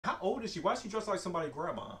old is she? Why is she dressed like somebody's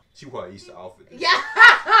grandma? She wore an Easter outfit. Yeah,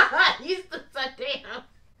 Easter Sunday.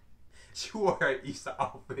 She wore her Easter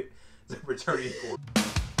outfit to paternity court.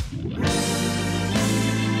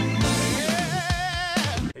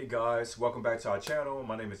 Hey guys, welcome back to our channel.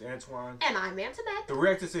 My name is Antoine. And I'm Antoinette. The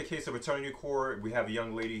reactor to the case of paternity court, we have a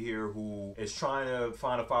young lady here who is trying to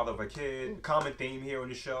find a father of a kid. Common theme here on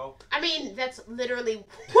the show. I mean, that's literally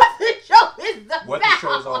what the show is about. What the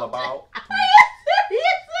show is all about. Are you serious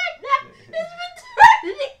right now? It's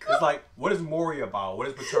paternity court. It's like, what is Maury about? What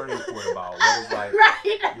is paternity court about? What is like...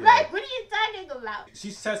 Right. What are you talking about?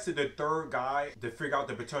 She's tested the third guy to figure out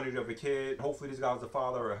the paternity of a kid. Hopefully this guy's the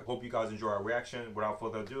father. I hope you guys enjoy our reaction. Without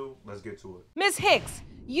further ado, let's get to it. Ms. Hicks,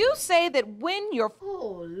 you say that when you're...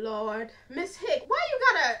 Oh, Lord. Miss Hicks, why you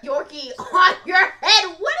got a Yorkie on your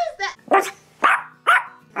head? What is that?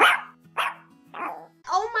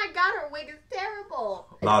 Oh my God, her wig is terrible.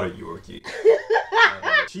 Not a Yorkie.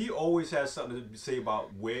 She always has something to say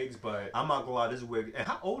about wigs, but I'm not gonna lie, this wig... And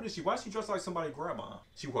how old is she? Why is she dressed like somebody's grandma?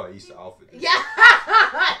 She wore an Easter outfit. Yeah,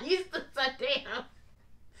 Easter Sunday.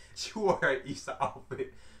 She wore her Easter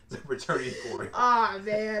outfit to paternity court. Oh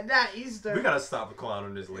man, not Easter. We gotta stop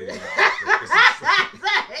clowning this lady.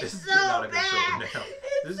 It's so bad.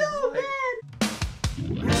 It's so bad.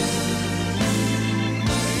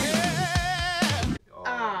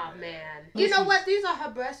 Oh man. You know what? These are her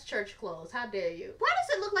best church clothes. How dare you? Why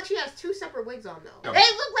does it look like she has two separate wigs on though? No. They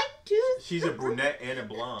look like two. She's a brunette and a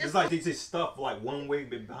blonde. It's like they just stuff like one wig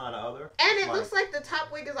behind the other. And it looks like the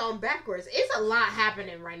top wig is on backwards. It's a lot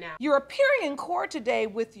happening right now. You're appearing in court today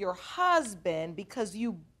with your husband because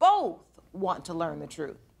you both want to learn the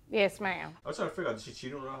truth. Yes, ma'am. I was trying to figure out, did she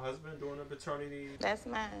cheat on her husband during the paternity? That's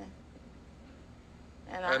mine.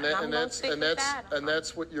 And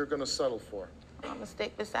that's what you're going to settle for. I'm gonna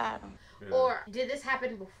stick beside him. Yeah. Or did this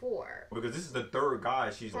happen before? Because this is the third guy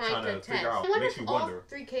she's trying to figure out. I wonder Makes if you all wonder.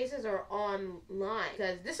 3 cases are online,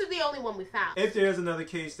 because this is the only one we found. If there's another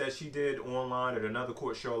case that she did online at another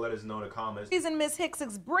court show, let us know in the comments. The reason Ms. Hicks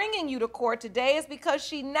is bringing you to court today is because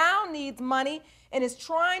she now needs money and is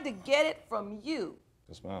trying to get it from you.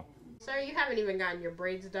 Yes, ma'am. Sir, you haven't even gotten your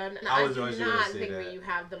braids done. And I was do going to not say think that. you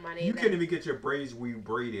have the money. You couldn't even get your braids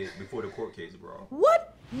re-braided before the court case, bro.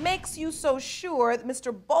 What makes you so sure that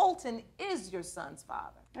Mr. Bolton is your son's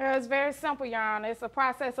father? It's very simple, Your Honor. It's a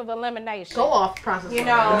process of elimination. Go off process. You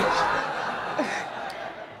know.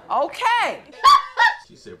 Okay.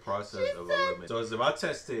 She said process of elimination. So if I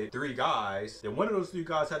tested 3 guys, then one of those 3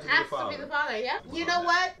 guys had to be the father. Has to be the father, yeah. You know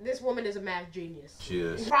what? This woman is a math genius. She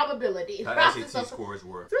is. Probability. Her SAT scores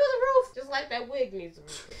were through the roof, just like that wig needs to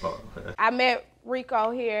be. I met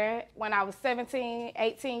Rico here when I was 17,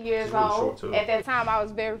 18 years really old. short, too. At that time, I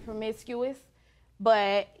was very promiscuous.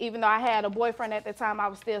 But even though I had a boyfriend at the time, I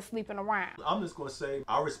was still sleeping around. I'm just going to say,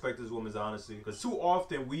 I respect this woman's honesty. Because too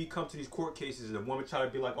often we come to these court cases and the woman try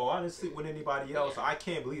to be like, oh, I didn't sleep with anybody else. I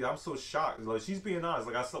can't believe it. I'm so shocked. Like, she's being honest.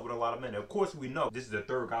 Like, I slept with a lot of men. And of course, we know this is the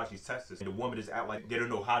 3rd guy she's tested. And the woman just act like they don't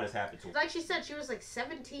know how this happened to her. Like she said, she was like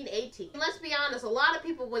 17, 18. Let's be honest, a lot of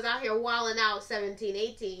people was out here wilding out 17,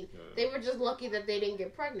 18. Yeah. They were just lucky that they didn't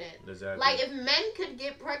get pregnant. Exactly. Like, if men could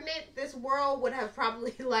get pregnant, this world would have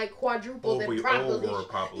probably, like, quadrupled in population.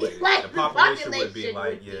 Overpopulated. Like, the population would be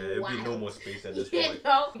like, yeah, it'd be no more space at this point.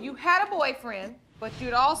 Know? You had a boyfriend, but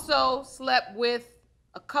you'd also slept with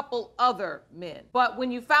a couple other men. But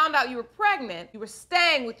when you found out you were pregnant, you were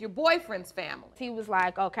staying with your boyfriend's family. He was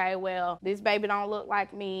like, okay, well, this baby don't look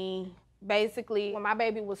like me. Basically, when my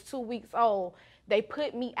baby was 2 weeks old, they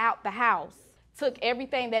put me out the house. Took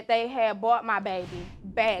everything that they had bought my baby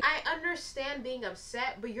back. I understand being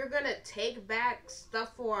upset, but you're gonna take back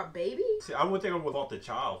stuff for a baby? See, I wouldn't think I would want the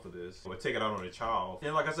child for this. I would take it out on the child.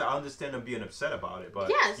 And like I said, I understand them being upset about it, but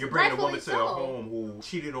yes, you're bringing a woman rightfully to your so. home who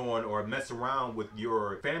cheated on or messed around with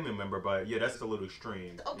your family member, but yeah, that's a little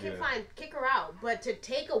extreme. Okay, yeah. fine, kick her out. But to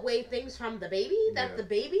take away things from the baby that the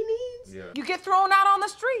baby needs? Yeah. You get thrown out on the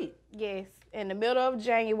street. Yes, in the middle of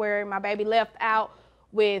January, my baby left out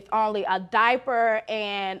with only a diaper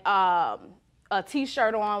and a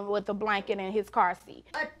t-shirt on with a blanket in his car seat.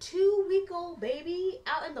 A 2-week-old baby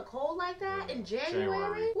out in the cold like that in January?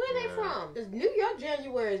 Where are they from? Because New York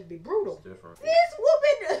Januaries be brutal. It's different. This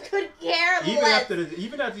woman could care less.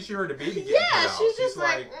 Even after she heard the baby get yeah, out, she's just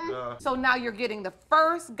like So now you're getting the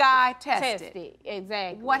first guy tested.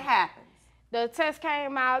 Exactly. What happened? The test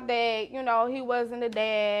came out that, you know, he wasn't the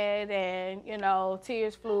dad and, you know,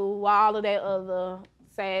 tears flew, all of that other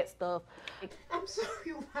sad stuff. I'm sorry,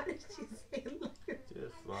 why did she say like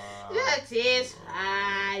just fine. Yeah, tears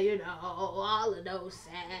fly, you know, all of those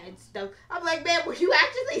sad stuff. I'm like, man, were you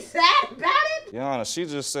actually sad about it? Your Honor, she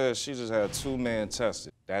just said she just had 2 men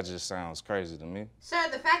tested. That just sounds crazy to me. Sir,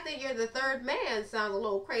 the fact that you're the third man sounds a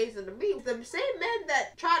little crazy to me. The same men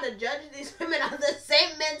that try to judge these women are the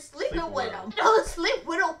same men sleeping with them. Don't sleep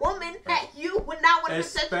with a woman that you would not want to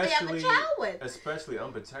potentially have a child with. Especially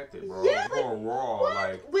unprotected, bro. Yeah, or raw,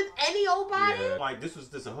 like with any old body. Yeah. Like this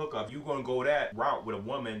a hookup. You gonna go that route with a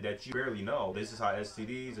woman that you barely know. This is how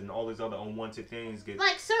STDs and all these other unwanted things get.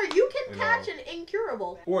 Like, sir, you can catch an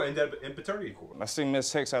incurable. Or end up in paternity court. I seen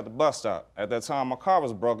Miss Hicks at the bus stop. At that time, my car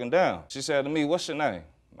was broken down. She said to me, "What's your name?"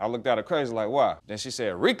 I looked at her crazy like, "Why?" Then she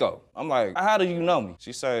said, "Rico." I'm like, "How do you know me?"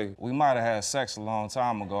 She said, "We might have had sex a long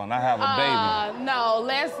time ago, and I have a baby." No,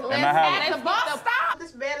 let's At the bus stop.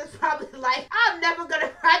 This man is probably like, I'm never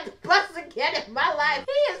gonna ride the bus again in my life.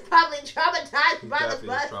 He is probably traumatized by the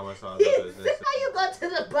bus. How you go to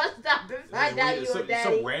the bus stop and find out you a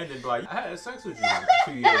daddy? Some random like, I had sex with you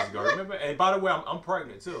 2 years ago, remember? And by the way, I'm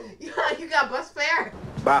pregnant too. You got bus fare?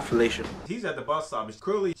 Bye, Felicia. He's at the bus stop.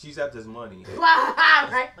 Clearly, she's after his money.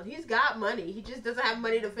 Right. He's got money. He just doesn't have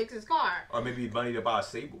money to fix his car. Or maybe money to buy a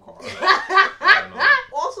stable car. I don't know.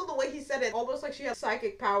 Also, the way he said it, almost like she has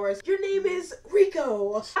psychic powers. Your name is Rico.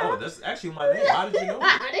 Oh, that's actually my name. How did you know?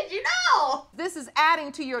 How did you know? This is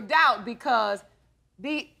adding to your doubt because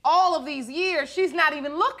all of these years, she's not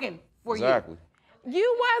even looking for Exactly.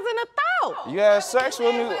 You wasn't a thought. You had sex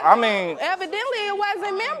with me? I mean... Evidently, it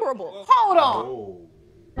wasn't memorable. Hold on. Oh.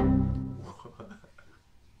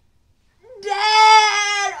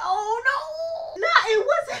 Dad! Oh, no! No, it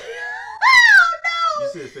wasn't. Oh, no! You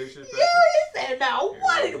said fiction? You said, no,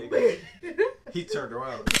 wait a minute. He turned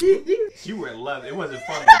around. You were 11. It wasn't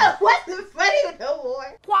funny. That wasn't funny no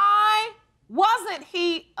more. Why wasn't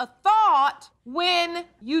he a thought when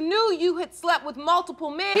you knew you had slept with multiple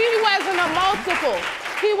men? He wasn't a multiple.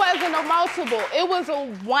 He wasn't a multiple. It was a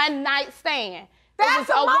one-night stand. That's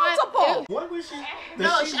a multiple. What was she?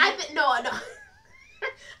 No, no.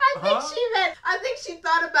 I think she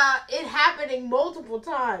thought about it happening multiple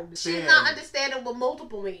times. She's not understanding what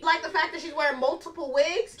multiple means. Like the fact that she's wearing multiple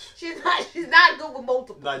wigs. She's not good with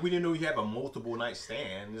multiple. Like we didn't know you have a multiple night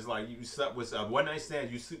stand. It's like you slept with a one night stand.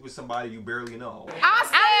 You sleep with somebody you barely know. I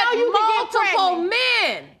said multiple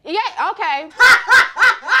men. Yeah. Okay.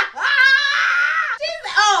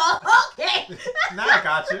 Oh, okay. Now I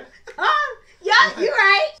got you. Yeah, you're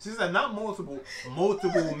right. She said not multiple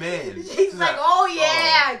men. She's like, oh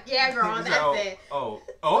yeah, girl, that's it. Oh,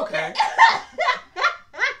 okay.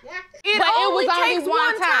 It only takes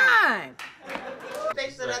one time. They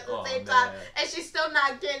stood at the same time, and she's still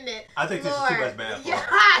not getting it. I think this is too much bad for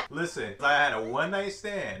her. Listen, I had a one night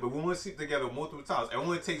stand, but we want to sleep together multiple times. It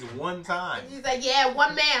only takes one time. She's like, yeah,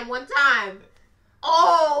 one man, one time.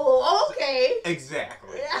 Oh, okay.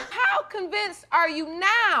 Exactly. How convinced are you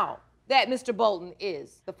now that Mr. Bolton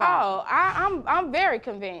is the father? Oh, I'm very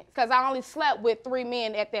convinced because I only slept with 3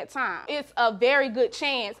 men at that time. It's a very good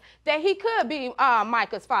chance that he could be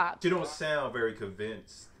Micah's father. You don't sound very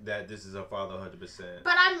convinced that this is her father 100%.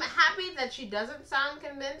 But I'm happy that she doesn't sound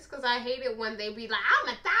convinced because I hate it when they be like,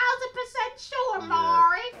 I'm 1,000% sure,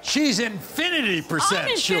 Maury. She's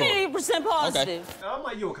infinity% sure. I'm infinity% positive. Okay. I'm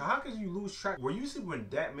like, yo, how could you lose track? Were you sleeping with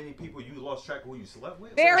that many people you lost track of who you slept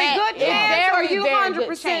with? Very good chance. Are you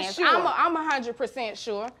 100% sure? I'm 100%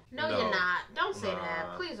 sure. No, you're not. Don't say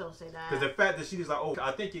that. Please don't say that. Because the fact that she's like, oh,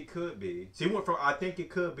 I think it could be. She went from I think it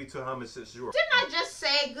could be to 100% sure. Didn't I just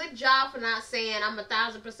say good job for not saying I'm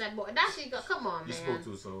 1,000% more? That she go. Come on, man. You spoke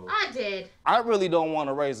too soon. I did. I really don't want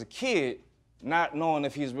to raise a kid not knowing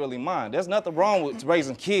if he's really mine. There's nothing wrong with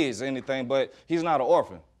raising kids or anything, but he's not an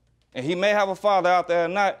orphan. And he may have a father out there or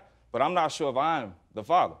not, but I'm not sure if I'm the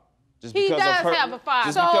father. Just he because does of her, have a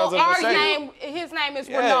father. So his name is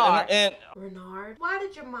Renard. Renard? Why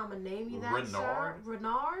did your mama name you that, Renard? sir?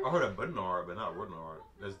 Renard? I heard of Bernard, but not Renard.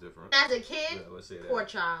 That's different. As a kid? Yeah, let's say that. Poor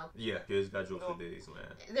child. Yeah, kids got jokes for days, man.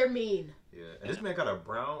 They're mean. Yeah. And this man got a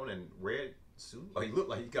brown and red suit. Oh, he looked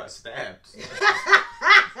like he got stabbed. In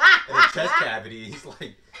the chest cavity, he's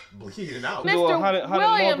like bleeding out. Mr.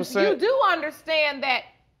 Williams, you do understand that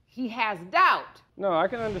he has doubt. No, I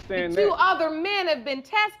can understand that. 2 other men have been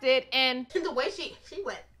tested, and the way she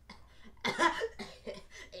went,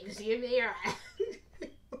 excuse me,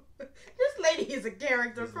 this lady is a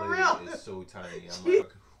character for real. This lady is so tiny. I'm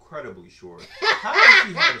like incredibly short. How is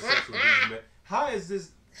she having sex with these men? How is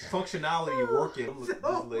this functionality working? This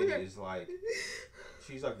lady is like,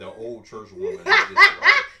 she's like the old church woman.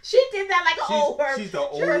 She did that like an old She's the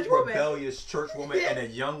old rebellious church woman in a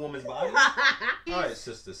young woman's body. All right,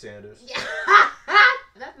 Sister Sanders.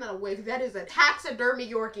 That's not a wig. That is a taxidermy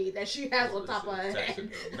Yorkie that she has on top of her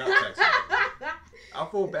head. Not taxidermy. I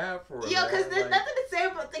feel bad for her. Yo, because there's nothing to say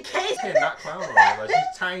say about the case? You can't not clown on her. Like,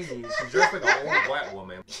 she's tiny. She's dressed like an old black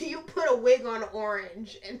woman. You put a wig on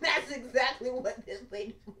orange, and that's exactly what this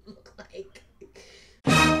lady would look like.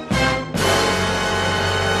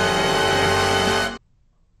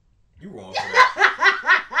 You wrong for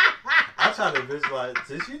that. I'm trying to visualize.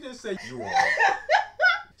 Did she just say you wrong?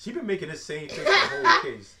 She been making the same face the whole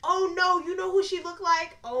case. Oh no, you know who she looked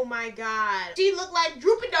like? Oh my god. She looked like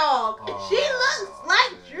Droopy Dog. She looks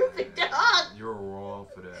like Droopy Dog. You're wrong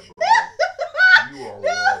for that, bro. You are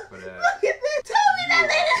wrong for that. Look at this. Tell me that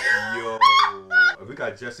lady. Yo. We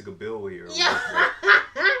got Jessica Biel here. Yeah.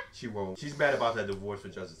 She won't. She's mad about that divorce for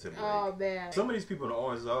Justice Timberlake. Oh man. Some of these people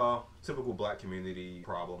are typical black community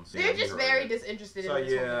problems. They're just very disinterested in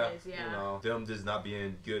this whole case. Yeah. You know, them just not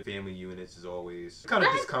being good family units is always kind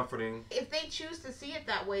of discomforting. If they choose to see it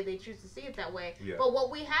that way, they choose to see it that way. Yeah. But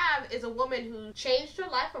what we have is a woman who changed her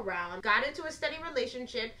life around, got into a steady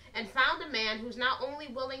relationship, and found a man who's not only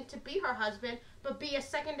willing to be her husband, but be a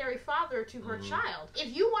secondary father to her child.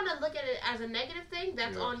 If you want to look at it as a negative thing,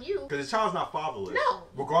 that's on you. Because the child's not fatherless. No.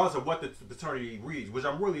 Regardless of what the paternity reads, which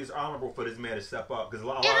I'm really is honorable for this man to step up, because a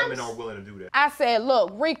lot of men aren't willing to do that. I said,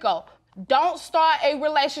 look, Rico, don't start a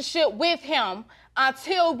relationship with him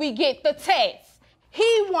until we get the test.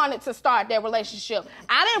 He wanted to start that relationship.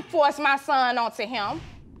 I didn't force my son onto him.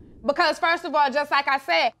 Because first of all, just like I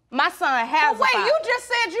said, my son has Wait, you just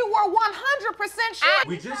said you were 100% sure.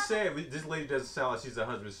 We just said this lady doesn't sound like she's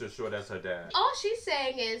 100% sure that's her dad. All she's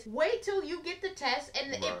saying is, wait till you get the test,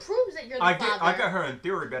 and it proves that you're the father. I got her in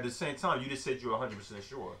theory, but at the same time, you just said you're 100%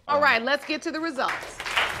 sure. All right, let's get to the results.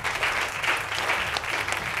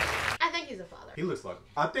 I think he's a father. He looks like him.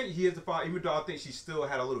 I think he is the father, even though I think she still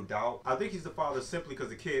had a little doubt. I think he's the father simply because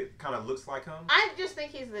the kid kind of looks like him. I just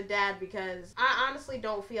think he's the dad because I honestly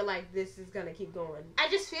don't feel like this is going to keep going. I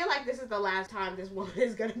just feel like this is the last time this woman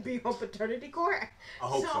is going to be on paternity court. I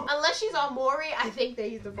hope so. Unless she's on Maury, I think that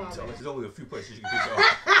he's the father. There's only a few places you can go.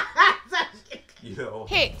 You know.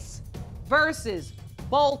 Hicks versus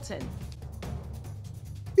Bolton.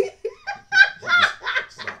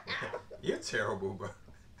 You're terrible, bro.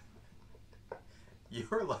 You're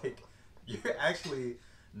actually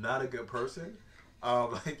not a good person.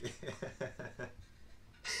 Like,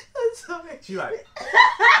 I'm sorry. she like.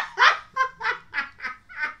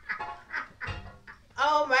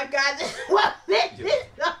 Oh my God! This woman is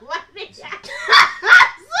so funny.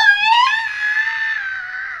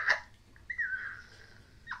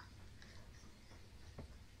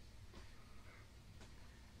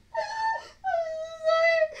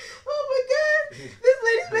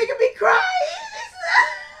 Making me cry.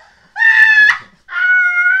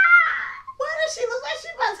 Why does she look like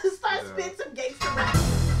she's about to start spitting some gangster rap?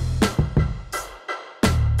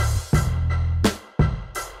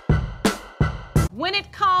 When it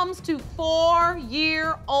comes to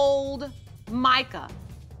 4-year-old Micah,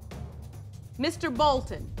 Mr.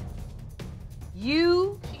 Bolton,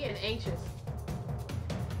 you She getting anxious.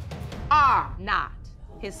 are not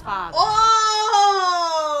his father. Oh!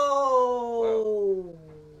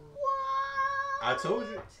 What? I told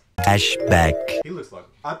you. Flashback. He looks like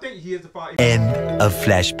him. I think he is the father. End of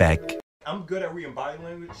flashback. I'm good at reading body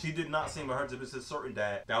language. She did not seem 100% certain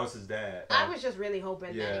that was his dad. I was just really hoping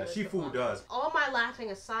that he Yeah, was she the fooled father. us. All my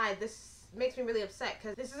laughing aside, this makes me really upset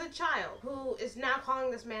because this is a child who is now calling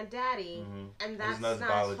this man daddy, and that's not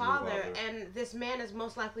his father, and this man is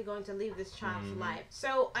most likely going to leave this child's life.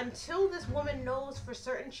 So until this woman knows for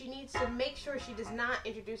certain, she needs to make sure she does not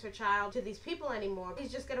introduce her child to these people anymore.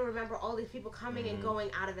 He's just going to remember all these people coming and going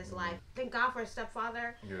out of his life. Thank God for a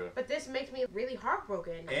stepfather, but this makes me really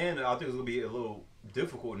heartbroken. And I think it's going to be a little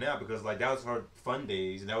difficult now because like that was her fun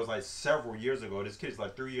days, and that was like several years ago. This kid's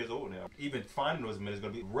like 3 years old now. Even finding those men is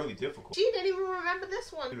going to be really difficult. She didn't even remember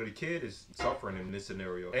this one. You know, the kid is suffering in this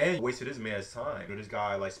scenario and wasted this man's time. You know, this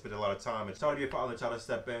guy like spent a lot of time and tried to be a father, tried to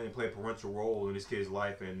step in and play a parental role in this kid's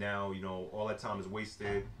life, and now, you know, all that time is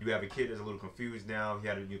wasted. You have a kid that's a little confused now. He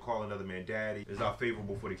had to call another man daddy. It's not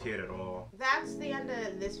favorable for the kid at all. That's the end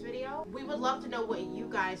of this video. We would love to know what you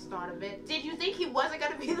guys thought of it. Did you think he wasn't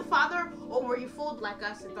going to be the father, or were you fooled like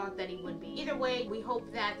us and thought that he would be? Either way, we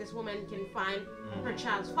hope that this woman can find her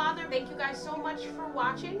child's father. Thank you guys so much for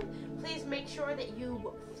watching. Please make sure that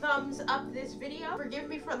you thumbs up this video. Forgive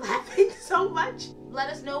me for laughing so much. Let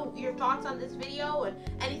us know your thoughts on this video and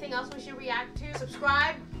anything else we should react to.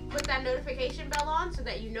 Subscribe, put that notification bell on so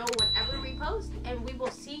that you know whenever we post, and we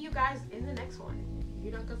will see you guys in the next one.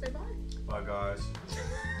 You're not gonna say bye? Bye, guys.